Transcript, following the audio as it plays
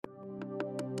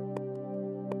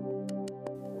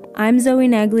I'm Zoë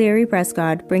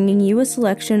Naglieri-Prescod, bringing you a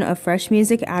selection of fresh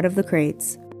music out of the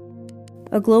crates.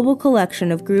 A global collection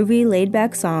of groovy,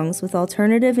 laid-back songs with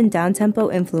alternative and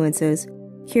downtempo influences,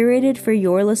 curated for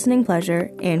your listening pleasure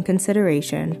and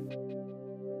consideration.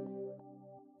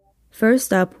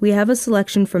 First up, we have a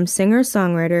selection from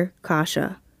singer-songwriter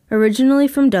Kasha. Originally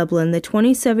from Dublin, the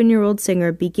 27-year-old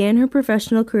singer began her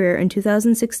professional career in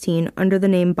 2016 under the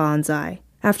name Bonsai.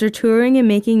 After touring and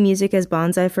making music as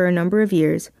Bonsai for a number of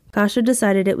years, Kasha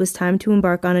decided it was time to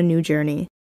embark on a new journey.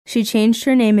 She changed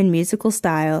her name and musical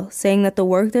style, saying that the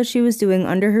work that she was doing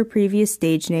under her previous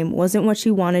stage name wasn't what she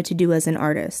wanted to do as an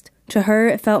artist. To her,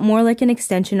 it felt more like an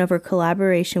extension of her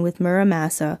collaboration with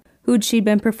Muramasa, who'd she'd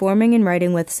been performing and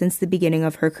writing with since the beginning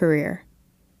of her career.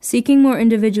 Seeking more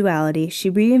individuality,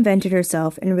 she reinvented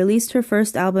herself and released her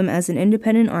first album as an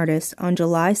independent artist on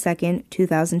July 2,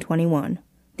 2021.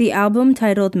 The album,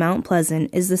 titled Mount Pleasant,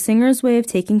 is the singer's way of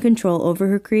taking control over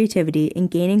her creativity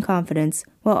and gaining confidence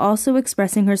while also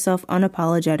expressing herself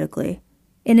unapologetically.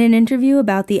 In an interview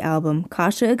about the album,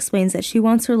 Kasha explains that she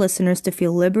wants her listeners to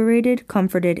feel liberated,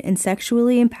 comforted, and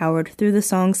sexually empowered through the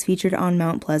songs featured on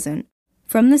Mount Pleasant.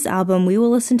 From this album, we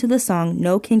will listen to the song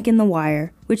No Kink in the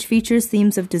Wire, which features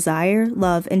themes of desire,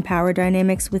 love, and power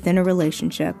dynamics within a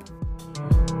relationship.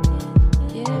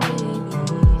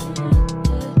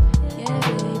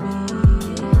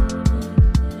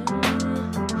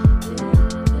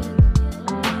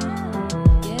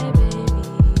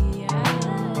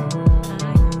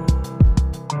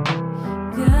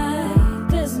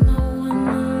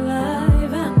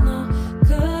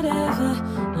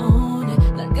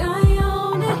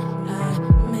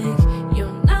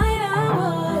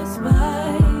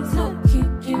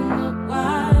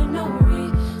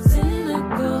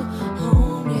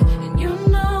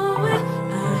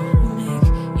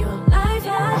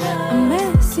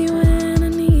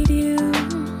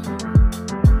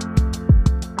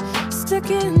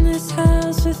 In this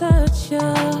house without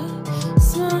your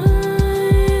smile,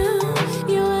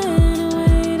 you went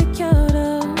away to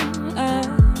Kyoto. I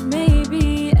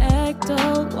maybe act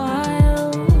all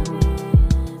wild.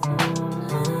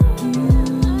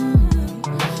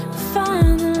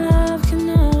 Find the love can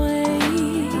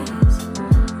always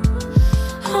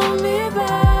hold me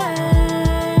back,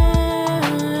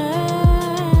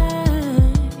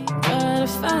 but I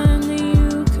find that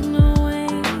you can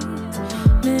always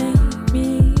make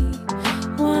me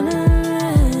wanna land.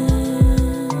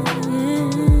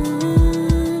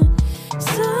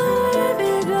 So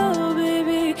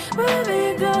wherever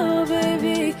we go,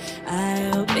 baby,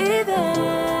 I'll be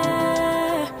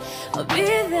there,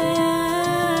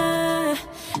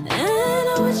 and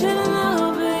I want you to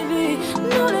know, baby,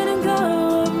 no letting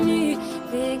go of me.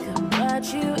 Think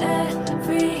about you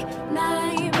every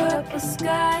night, purple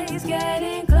skies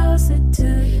getting closer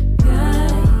to you, guy.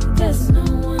 There's no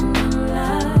one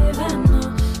alive I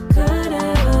know could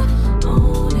ever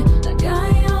own it like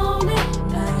I own it.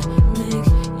 I make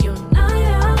your night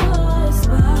hours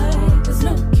by. There's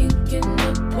no kink in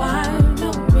the wire,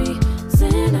 no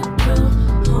reason to go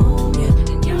home yet,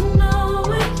 and you know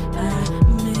it. I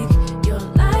make your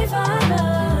life harder.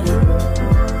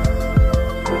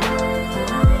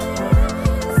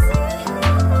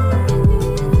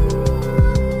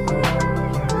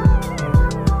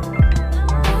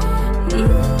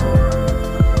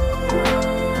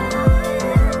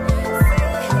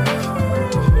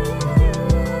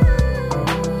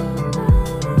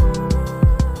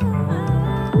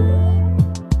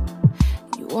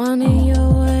 You want it your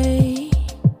way,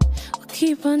 well,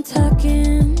 keep on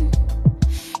talking,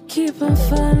 keep on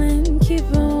falling, keep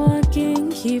on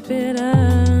walking, keep it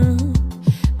up,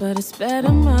 but it's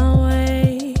better my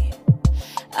way.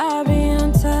 I'll be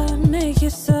on top, make you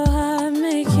so high,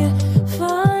 make you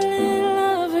fall in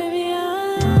love, baby.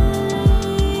 I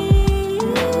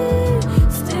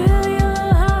steal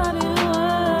your heart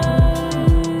and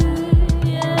words,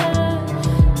 yeah.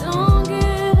 Don't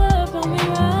give up on me,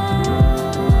 right?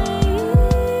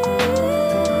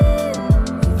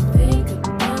 You think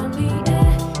about me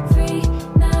every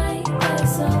night,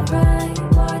 that's alright.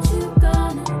 What you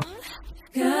gonna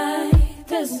guy?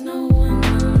 There's no one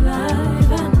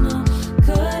alive I know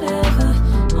could ever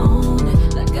own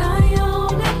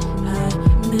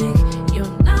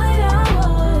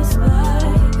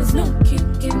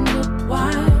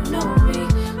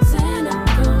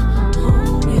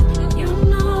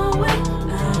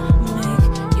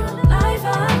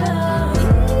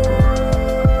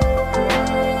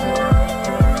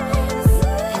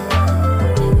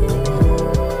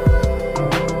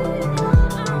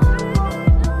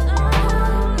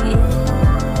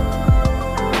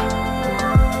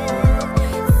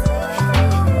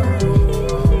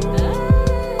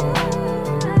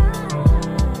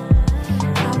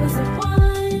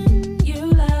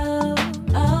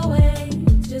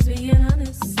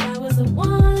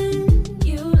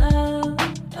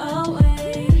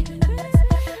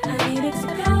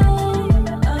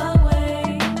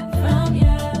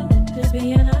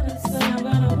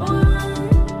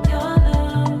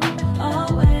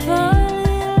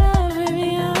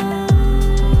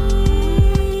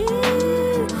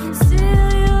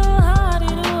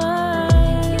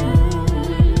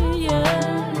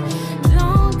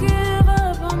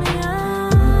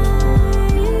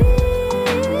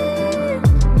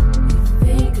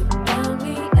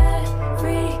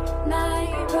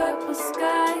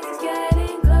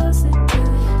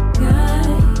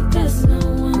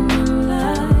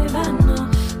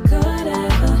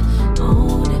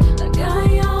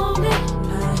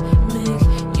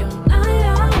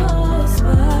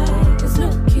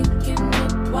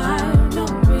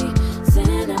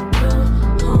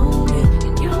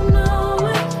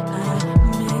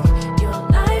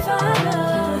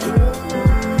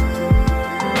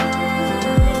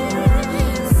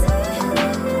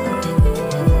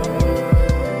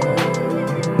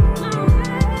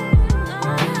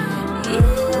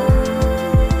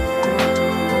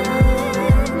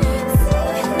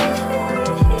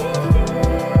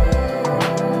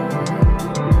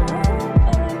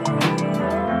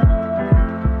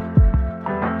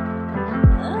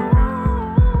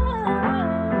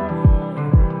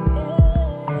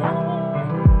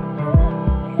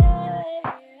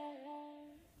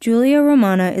Giulia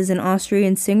Romana is an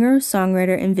Austrian singer,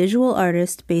 songwriter, and visual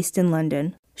artist based in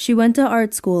London. She went to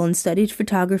art school and studied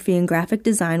photography and graphic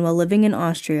design while living in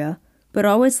Austria, but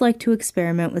always liked to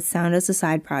experiment with sound as a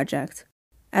side project.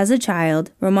 As a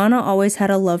child, Romana always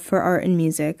had a love for art and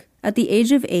music. At the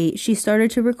age of 8, she started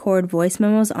to record voice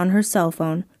memos on her cell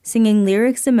phone, singing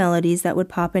lyrics and melodies that would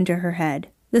pop into her head.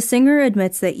 The singer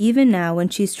admits that even now, when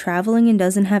she's traveling and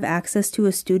doesn't have access to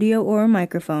a studio or a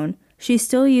microphone, she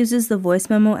still uses the voice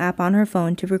memo app on her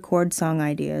phone to record song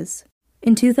ideas.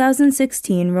 In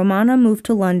 2016, Romana moved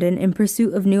to London in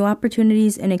pursuit of new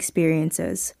opportunities and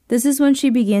experiences. This is when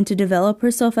she began to develop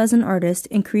herself as an artist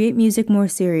and create music more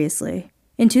seriously.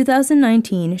 In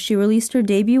 2019, she released her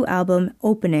debut album,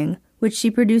 Opening, which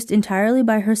she produced entirely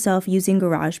by herself using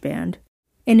GarageBand.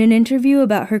 In an interview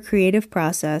about her creative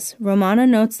process, Romana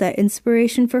notes that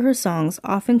inspiration for her songs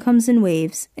often comes in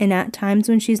waves and at times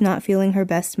when she's not feeling her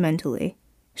best mentally.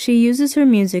 She uses her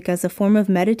music as a form of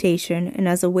meditation and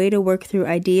as a way to work through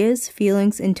ideas,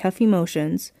 feelings, and tough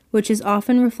emotions, which is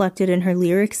often reflected in her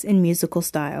lyrics and musical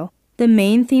style. The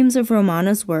main themes of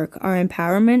Romana's work are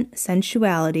empowerment,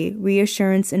 sensuality,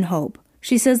 reassurance, and hope.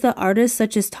 She says that artists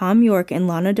such as Tom York and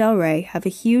Lana Del Rey have a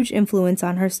huge influence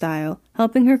on her style,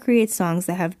 helping her create songs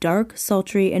that have dark,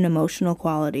 sultry, and emotional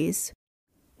qualities.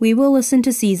 We will listen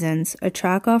to Seasons, a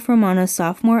track off Romana's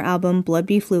sophomore album Blood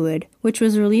Be Fluid, which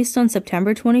was released on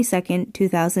September 22,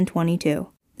 2022.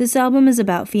 This album is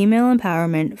about female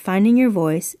empowerment, finding your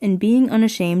voice, and being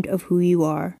unashamed of who you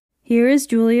are. Here is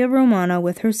Giulia Romana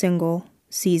with her single,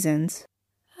 Seasons.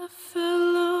 I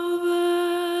fell over,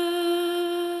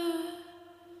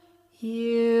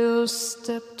 you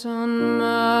stepped on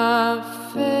my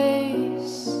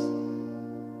face,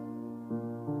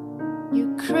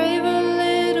 you crave a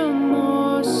little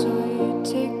more, so you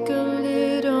take a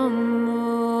little more.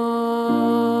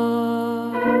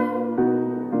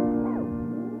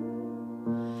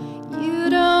 You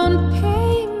don't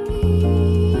pay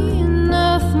me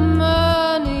enough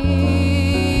money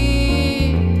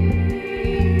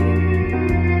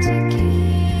to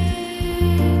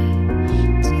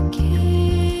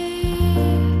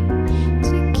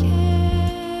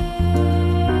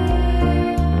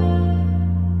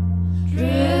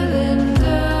drilling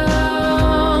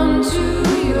down to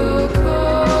your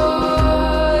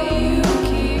core, you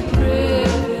keep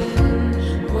ripping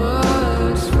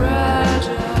what's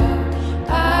fragile.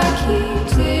 I keep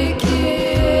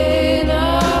ticking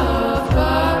off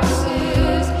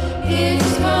boxes.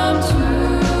 It's time to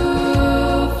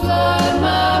flood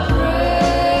my brain.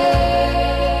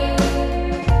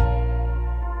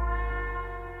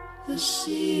 The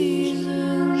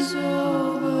season's override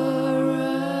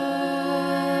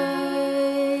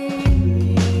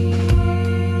me.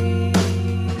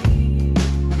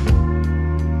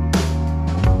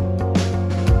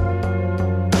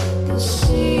 The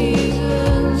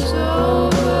season's override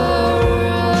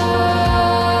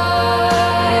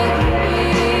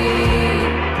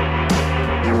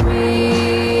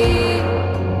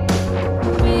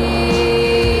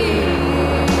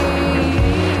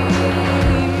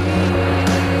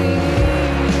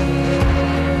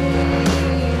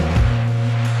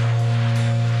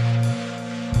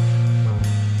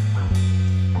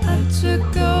I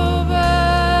took over,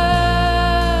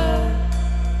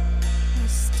 I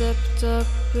stepped up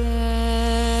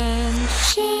and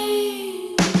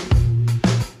changed.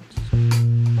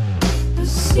 The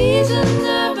season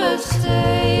never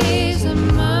stays, and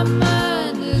my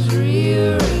mind is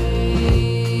rearranged.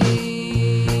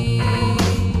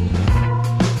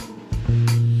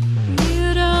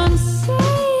 You don't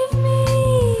save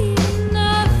me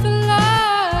enough alive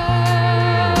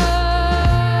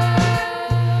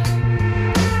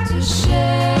to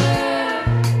share,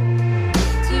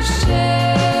 to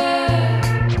share,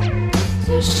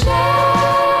 to share.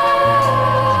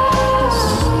 The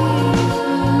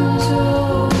season's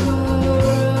override.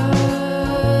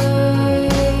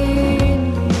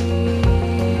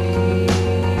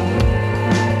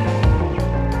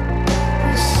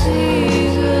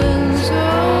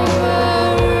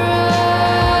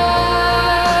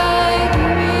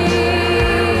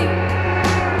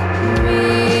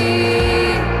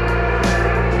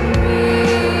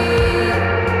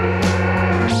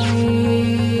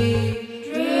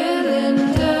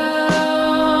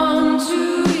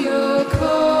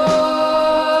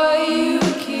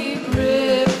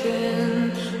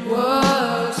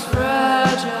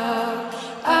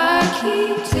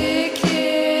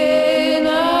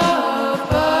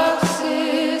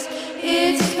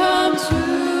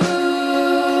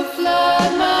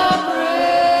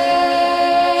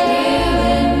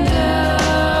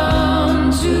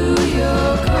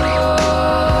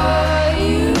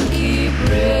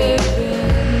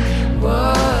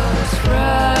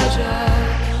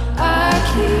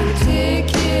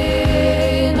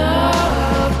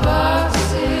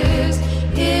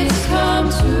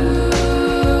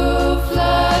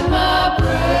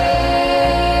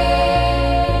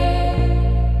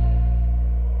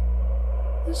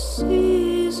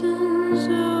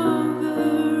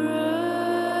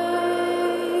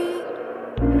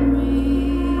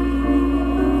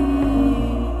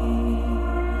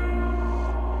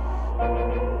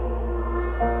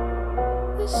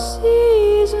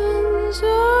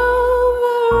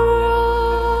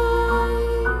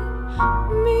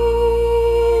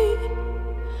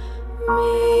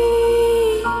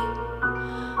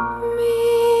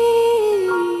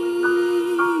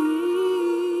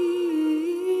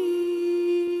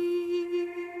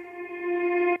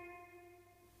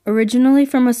 Originally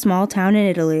from a small town in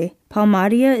Italy,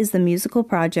 Palmadia is the musical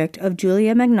project of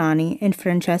Giulia Magnani and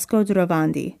Francesco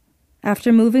Drovandi.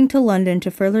 After moving to London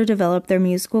to further develop their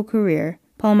musical career,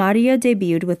 Palmadia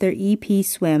debuted with their EP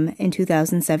Swim in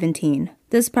 2017.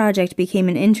 This project became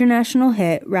an international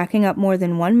hit, racking up more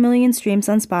than 1 million streams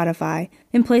on Spotify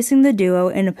and placing the duo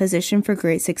in a position for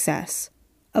great success.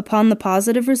 Upon the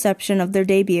positive reception of their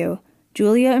debut,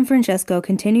 Giulia and Francesco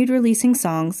continued releasing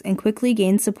songs and quickly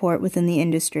gained support within the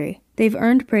industry. They've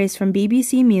earned praise from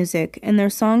BBC Music, and their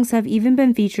songs have even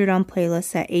been featured on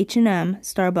playlists at H&M,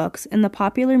 Starbucks, and the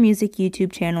popular music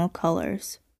YouTube channel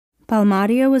Colors.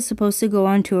 Palmadia was supposed to go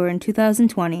on tour in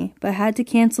 2020, but had to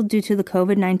cancel due to the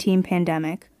COVID-19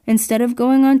 pandemic. Instead of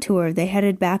going on tour, they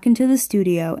headed back into the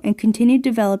studio and continued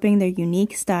developing their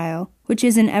unique style, which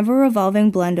is an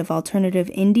ever-evolving blend of alternative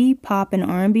indie, pop, and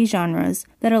R&B genres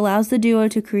that allows the duo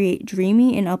to create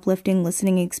dreamy and uplifting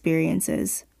listening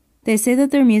experiences. They say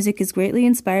that their music is greatly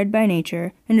inspired by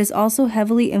nature and is also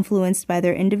heavily influenced by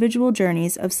their individual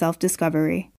journeys of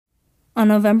self-discovery. On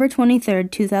November 23,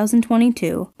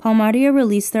 2022, Palmadia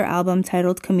released their album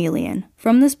titled Chameleon.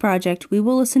 From this project, we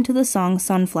will listen to the song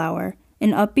Sunflower,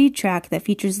 an upbeat track that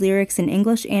features lyrics in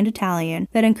English and Italian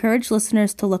that encourage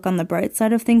listeners to look on the bright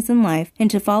side of things in life and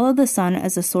to follow the sun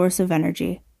as a source of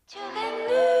energy.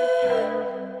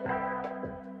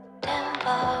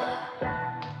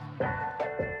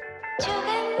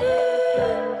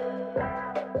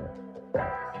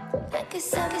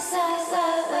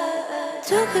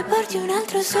 Tu che porti un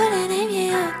altro sole nei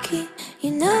miei occhi,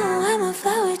 you know I'm a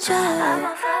flower child.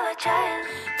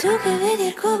 Tu che vedi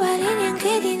arcobaleni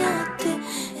anche di notte,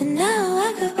 and now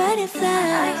I could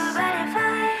butterflies.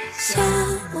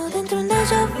 Siamo dentro un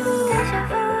déjà vu,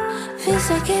 feels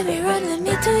like every road led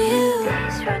me to you.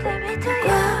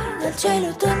 Guarda il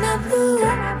cielo torna blu,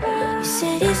 you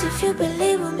said easy if you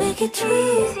believe we'll make it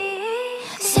true.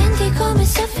 Senti come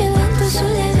soffia il vento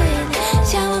sulle vene,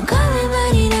 siamo come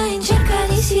marinai in cerca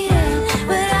di sirene.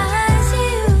 But I see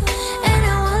you and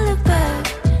I won't look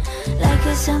back, like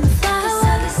a sunflower.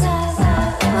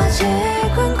 Ma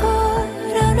cerco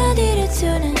ancora una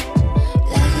direzione,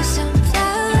 like a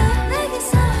sunflower.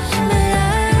 But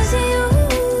I see you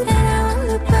and I won't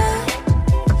look back,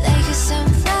 like a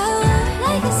sunflower.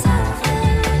 You can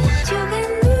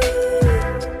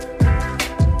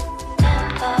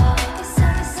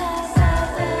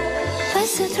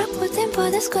passo troppo tempo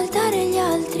ad ascoltare gli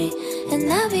altri, and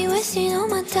now be wasting all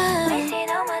my time.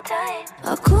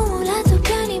 Ho accumulato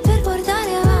piani per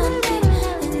portare avanti,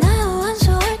 and now I'm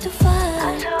so hard to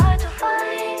find.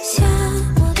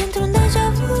 Siamo dentro un déjà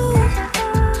vu,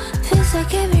 feels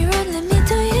like every road led me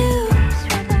to you.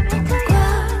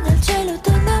 Guarda il cielo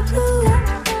torna blu,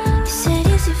 you said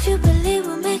easy if you believe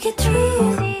we'll make it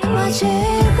true. Ma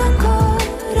cerco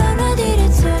ancora una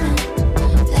direzione,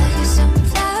 like a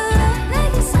sunflower.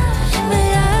 But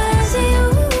I see you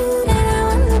and I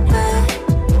won't look back,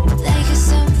 like a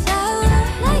sunflower.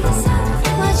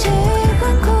 Ma cerco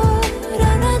ancora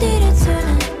una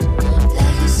direzione,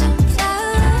 like a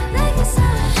sunflower. But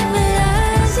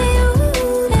I see you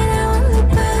and I won't look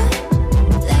back,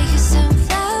 like a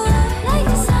sunflower.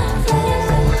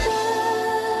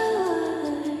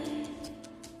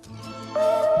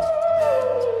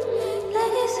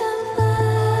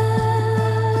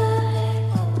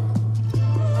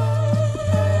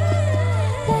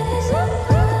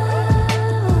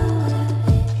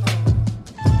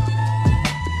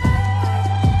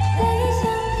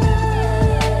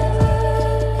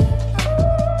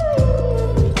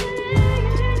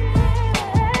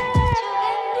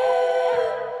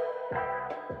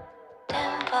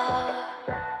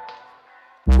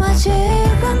 Ma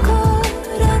cerco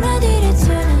ancora una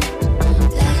direzione,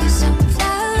 like a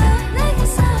sunflower.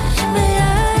 But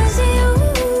I see you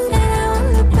and I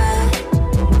won't look back,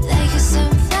 like a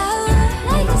sunflower.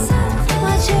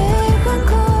 Ma cerco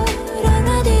ancora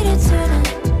una direzione,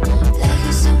 like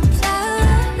a sunflower.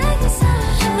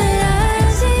 But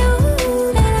I see you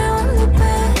and I won't look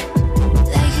back,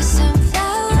 like a sunflower.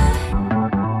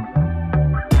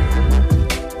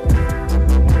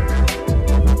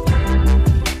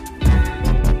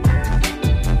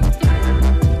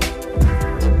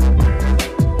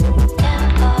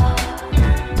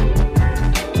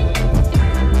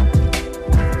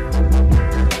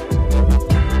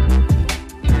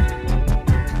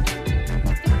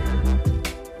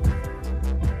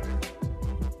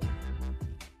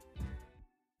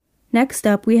 Next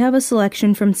up, we have a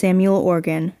selection from Samuel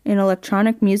Organ, an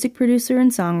electronic music producer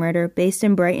and songwriter based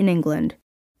in Brighton, England.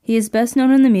 He is best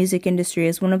known in the music industry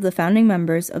as one of the founding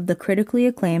members of the critically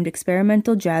acclaimed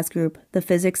experimental jazz group, the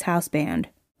Physics House Band.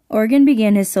 Organ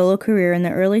began his solo career in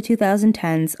the early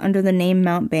 2010s under the name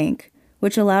Mount Bank,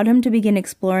 which allowed him to begin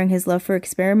exploring his love for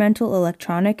experimental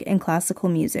electronic and classical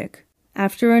music.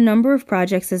 After a number of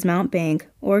projects as Mount Bank,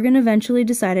 Organ eventually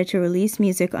decided to release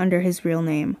music under his real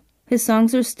name. His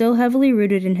songs are still heavily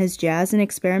rooted in his jazz and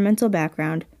experimental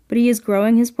background, but he is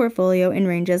growing his portfolio and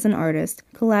range as an artist,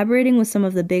 collaborating with some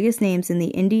of the biggest names in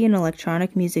the indie and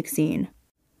electronic music scene.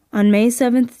 On May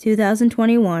 7,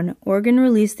 2021, Organ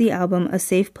released the album A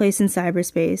Safe Place in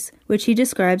Cyberspace, which he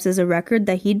describes as a record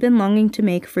that he'd been longing to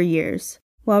make for years.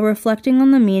 While reflecting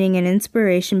on the meaning and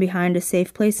inspiration behind A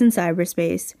Safe Place in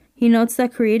Cyberspace, he notes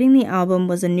that creating the album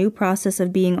was a new process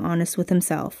of being honest with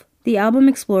himself. The album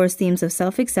explores themes of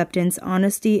self-acceptance,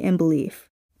 honesty, and belief.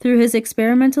 Through his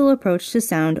experimental approach to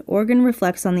sound, Organ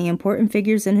reflects on the important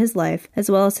figures in his life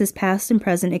as well as his past and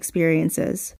present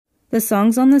experiences. The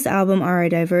songs on this album are a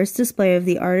diverse display of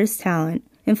the artist's talent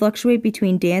and fluctuate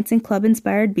between dance and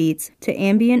club-inspired beats to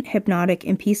ambient, hypnotic,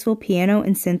 and peaceful piano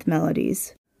and synth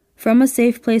melodies. From A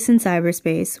Safe Place in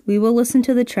Cyberspace, we will listen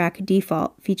to the track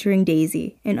Default featuring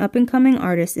Daisy, an up-and-coming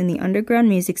artist in the underground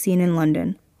music scene in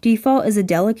London. Default is a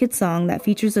delicate song that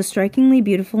features a strikingly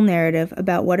beautiful narrative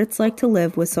about what it's like to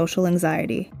live with social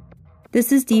anxiety.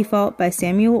 This is Default by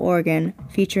Samuel Organ,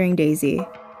 featuring Daisy.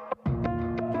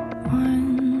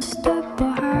 One step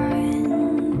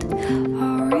behind,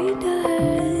 I'll read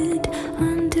ahead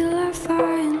until I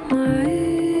find my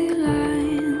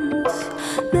lines.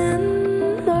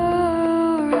 Memorize,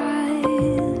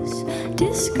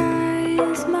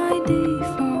 disguise my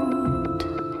default.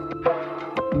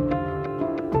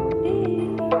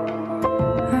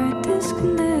 I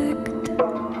disconnect,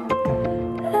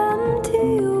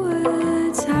 empty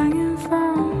words hanging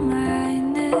from my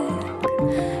neck.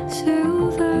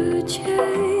 Silver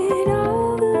chain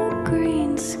over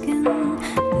green skin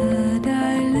that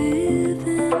I live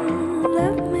in.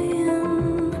 Let me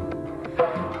in,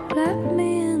 let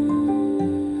me in.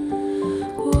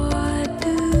 What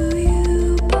do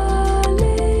you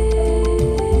believe?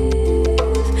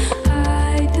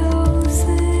 I don't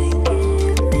think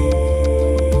it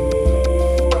means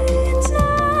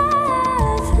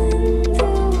nothing to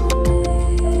me.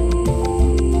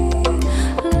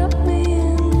 Let me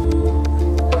in,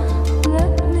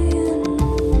 let me in.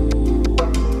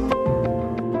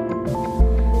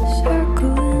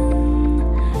 Circling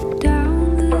down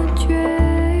the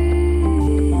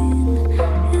drain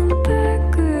and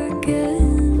back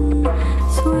again,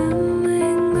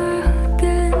 swimming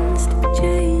against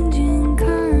changing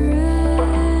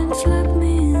currents. Let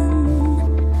me in,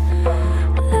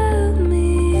 let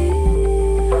me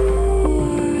in.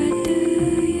 What do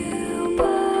you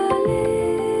believe?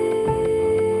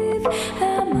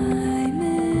 Am I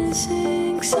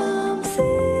missing something?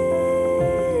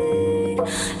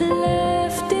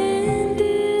 Left in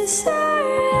disarray.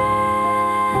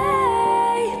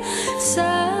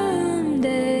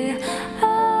 Someday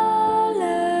I'll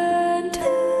learn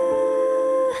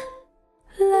to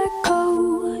let go.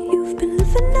 You've been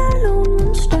living alone,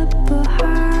 one step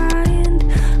behind.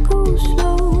 Go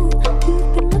slow.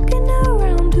 You've been looking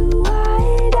around too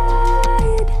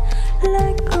wide-eyed.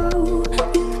 Let go.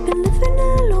 You've been living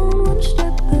alone, one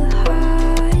step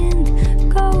behind.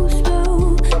 Go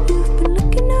slow. You've been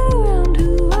looking around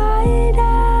too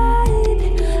wide-eyed.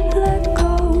 Let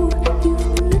go. You've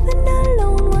been living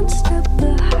alone, one step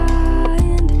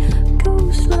behind. Go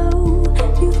slow.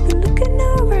 You've been looking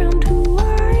around too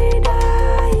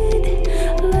wide-eyed.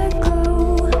 Let go.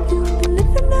 You've been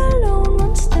living alone,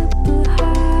 one step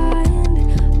behind.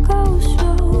 Go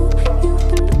slow. You've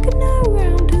been looking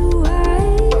around too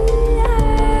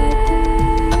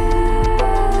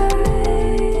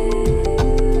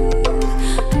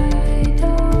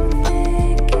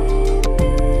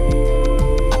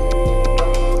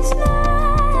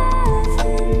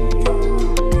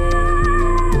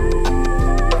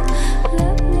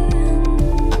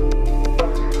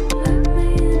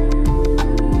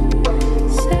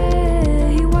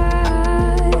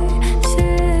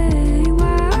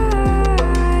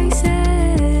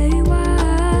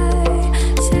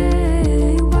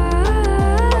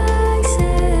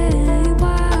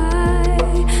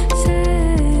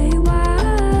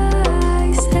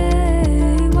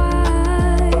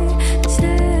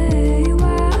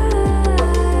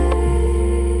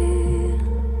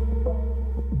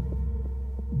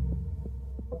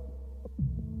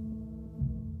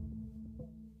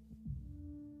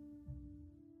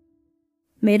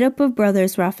Made up of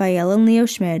brothers Raphael and Leo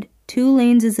Schmid, Two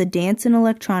Lanes is a dance and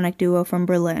electronic duo from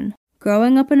Berlin.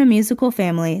 Growing up in a musical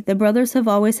family, the brothers have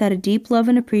always had a deep love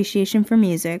and appreciation for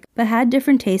music, but had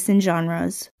different tastes in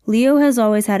genres. Leo has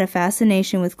always had a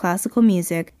fascination with classical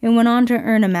music and went on to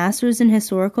earn a master's in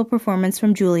historical performance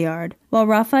from Juilliard, while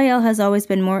Raphael has always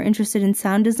been more interested in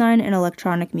sound design and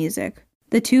electronic music.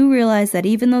 The two realize that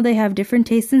even though they have different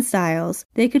tastes and styles,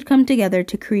 they could come together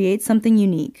to create something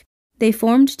unique. They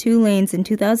formed 2 Lanes in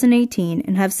 2018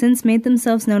 and have since made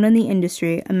themselves known in the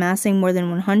industry, amassing more than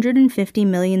 150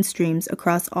 million streams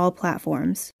across all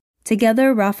platforms.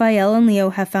 Together, Raphael and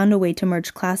Leo have found a way to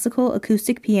merge classical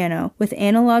acoustic piano with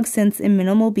analog synths and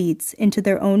minimal beats into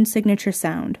their own signature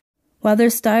sound. While their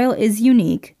style is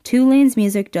unique, 2 Lanes'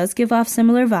 music does give off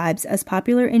similar vibes as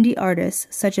popular indie artists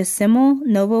such as Simmel,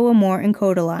 Novo Amor, and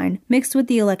Codaline, mixed with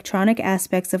the electronic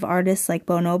aspects of artists like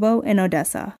Bonobo and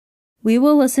Odessa. We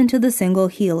will listen to the single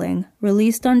Healing,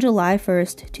 released on July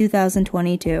 1st,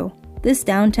 2022. This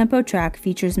downtempo track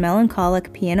features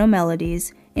melancholic piano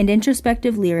melodies and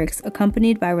introspective lyrics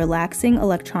accompanied by relaxing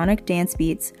electronic dance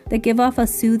beats that give off a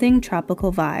soothing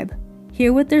tropical vibe.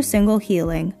 Here with their single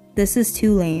Healing, this is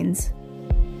 2 Lanes.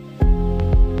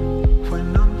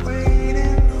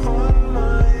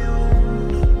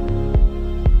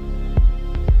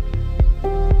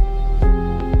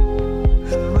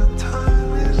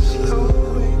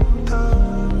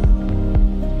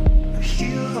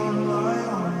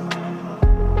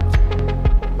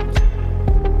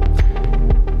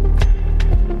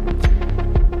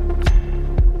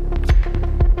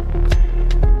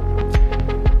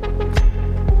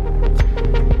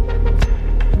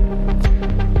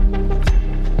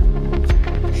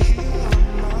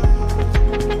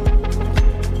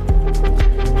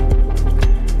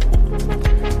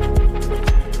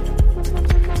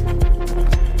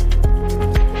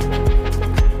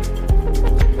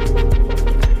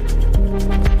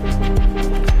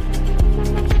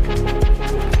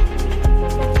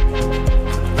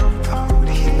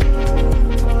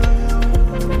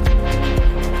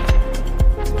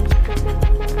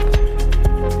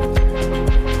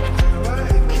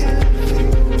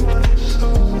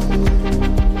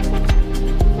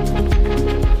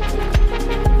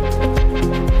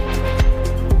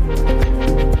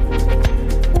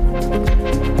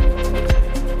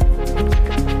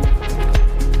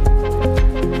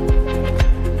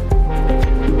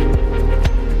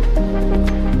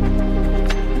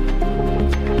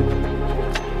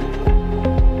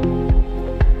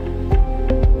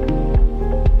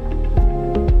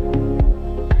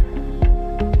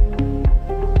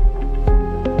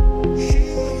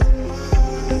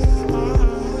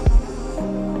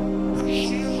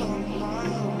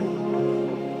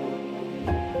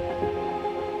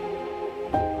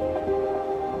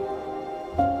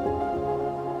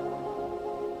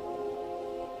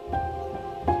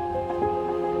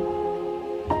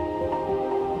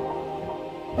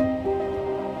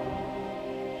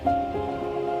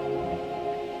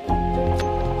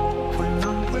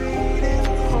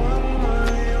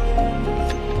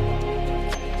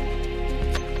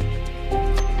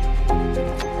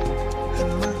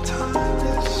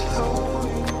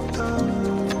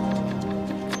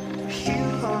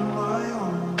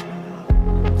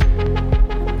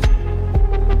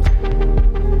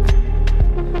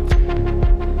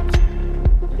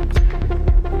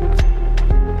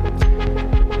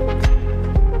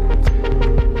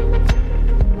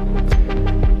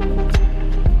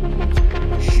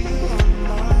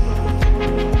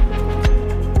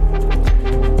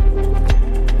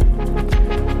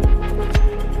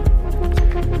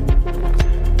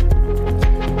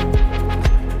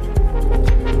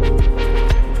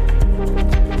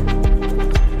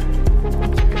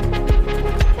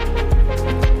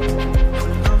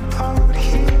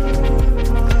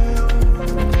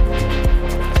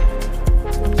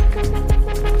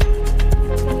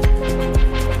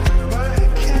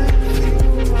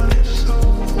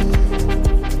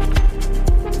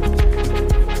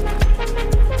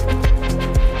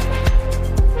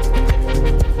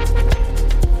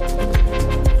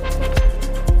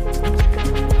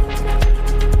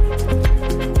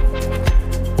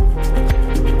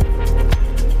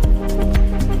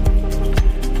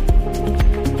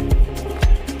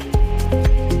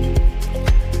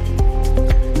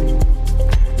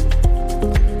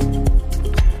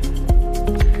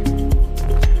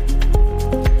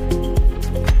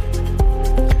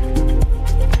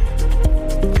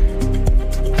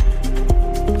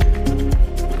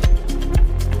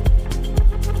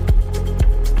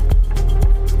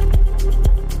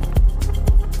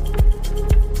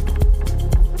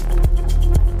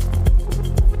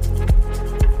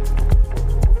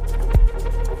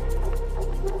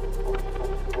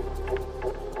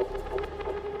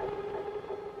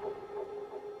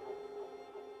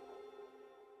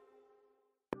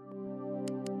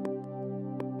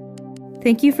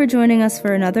 Thank you for joining us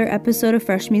for another episode of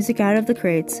Fresh Music Out of the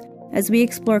Crates, as we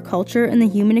explore culture and the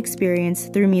human experience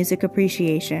through music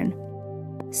appreciation.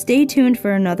 Stay tuned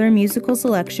for another musical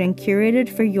selection curated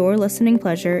for your listening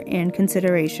pleasure and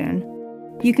consideration.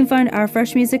 You can find our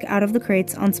Fresh Music Out of the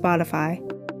Crates on Spotify.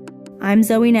 I'm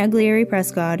Zoë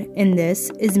Naglieri-Prescod, and this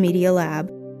is Media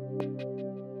Lab.